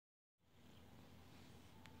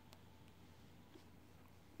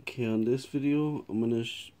Okay, on this video, I'm going to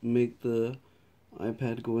make the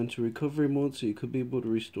iPad go into recovery mode so you could be able to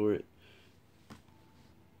restore it.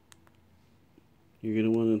 You're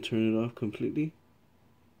going to want to turn it off completely.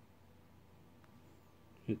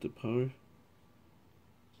 Hit the power.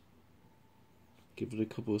 Give it a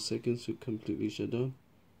couple of seconds to completely shut down.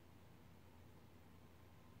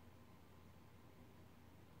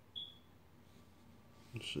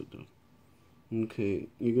 Shut down. Okay,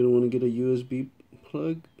 you're going to want to get a USB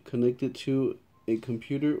plug, connect it to a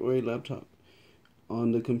computer or a laptop.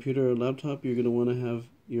 On the computer or laptop, you're going to want to have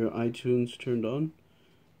your iTunes turned on.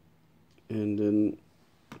 And then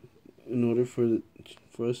in order for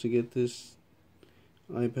us to get this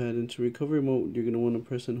iPad into recovery mode, you're going to want to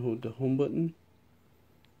press and hold the home button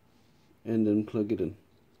and then plug it in.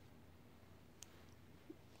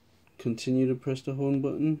 Continue to press the home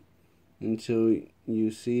button until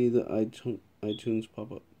you see the iTunes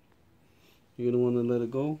pop up. You're going to want to let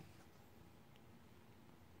it go.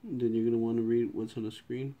 Then you're going to want to read what's on the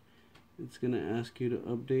screen. It's going to ask you to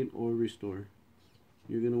update or restore.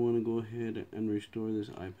 You're going to want to go ahead and restore this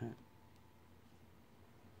iPad.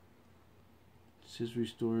 It says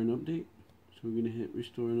restore and update. So we're going to hit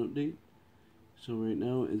restore and update. So right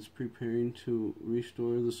now it's preparing to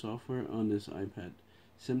restore the software on this iPad.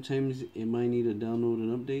 Sometimes it might need to download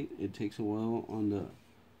an update. It takes a while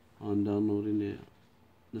on downloading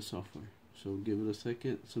the software. So give it a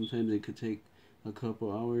second. Sometimes it could take a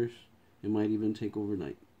couple hours. It might even take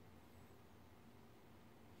overnight.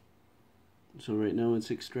 So right now it's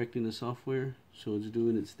extracting the software, so it's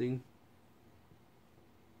doing its thing.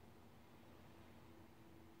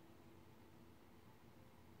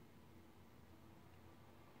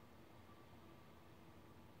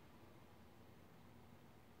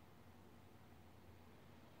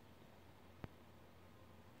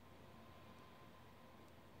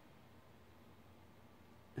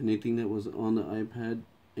 Anything that was on the iPad,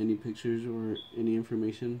 any pictures or any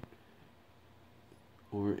information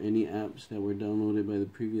or any apps that were downloaded by the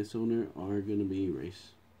previous owner are going to be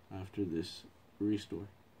erased after this restore.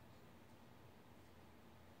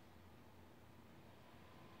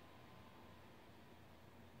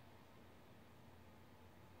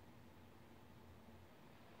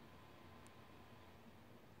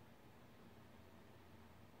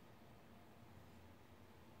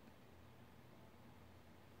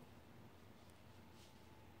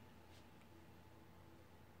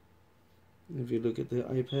 If you look at the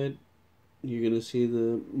iPad, you're going to see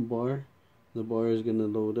the bar. The bar is going to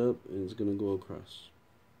load up and it's going to go across.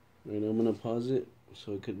 Right now I'm going to pause it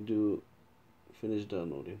so it could finish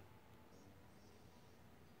downloading.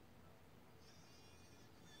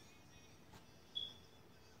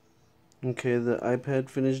 Okay, the iPad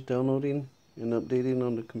finished downloading and updating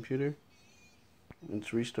on the computer.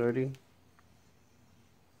 It's restarting.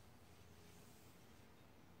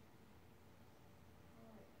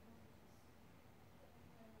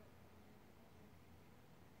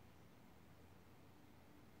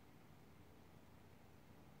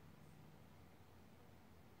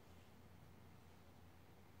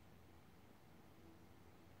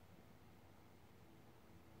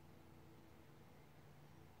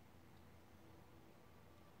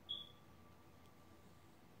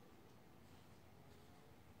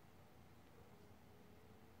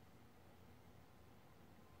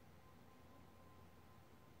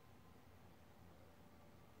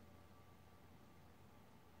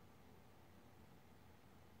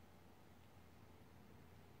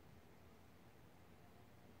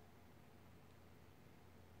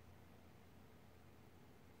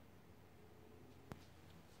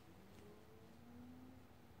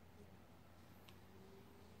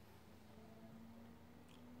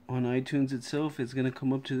 On iTunes itself, it's going to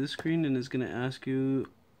come up to this screen and it's going to ask you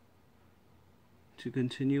to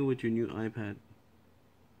continue with your new iPad.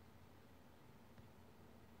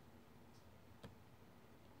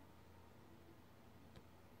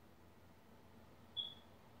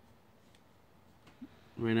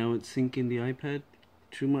 Right now it's syncing the iPad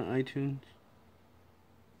to my iTunes.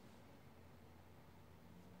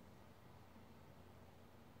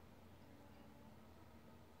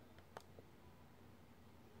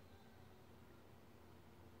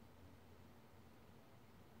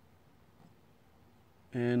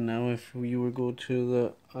 And now if you were go to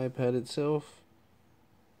the iPad itself,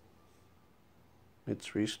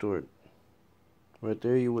 it's restored. Right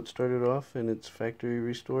there you would start it off and it's factory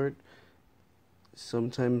restored.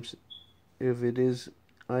 Sometimes if it is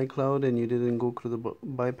iCloud and you didn't go through the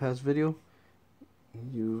bypass video,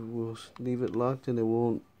 you will leave it locked and it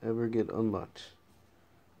won't ever get unlocked.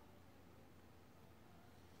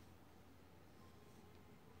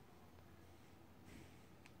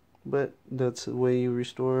 but that's the way you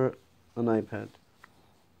restore an iPad.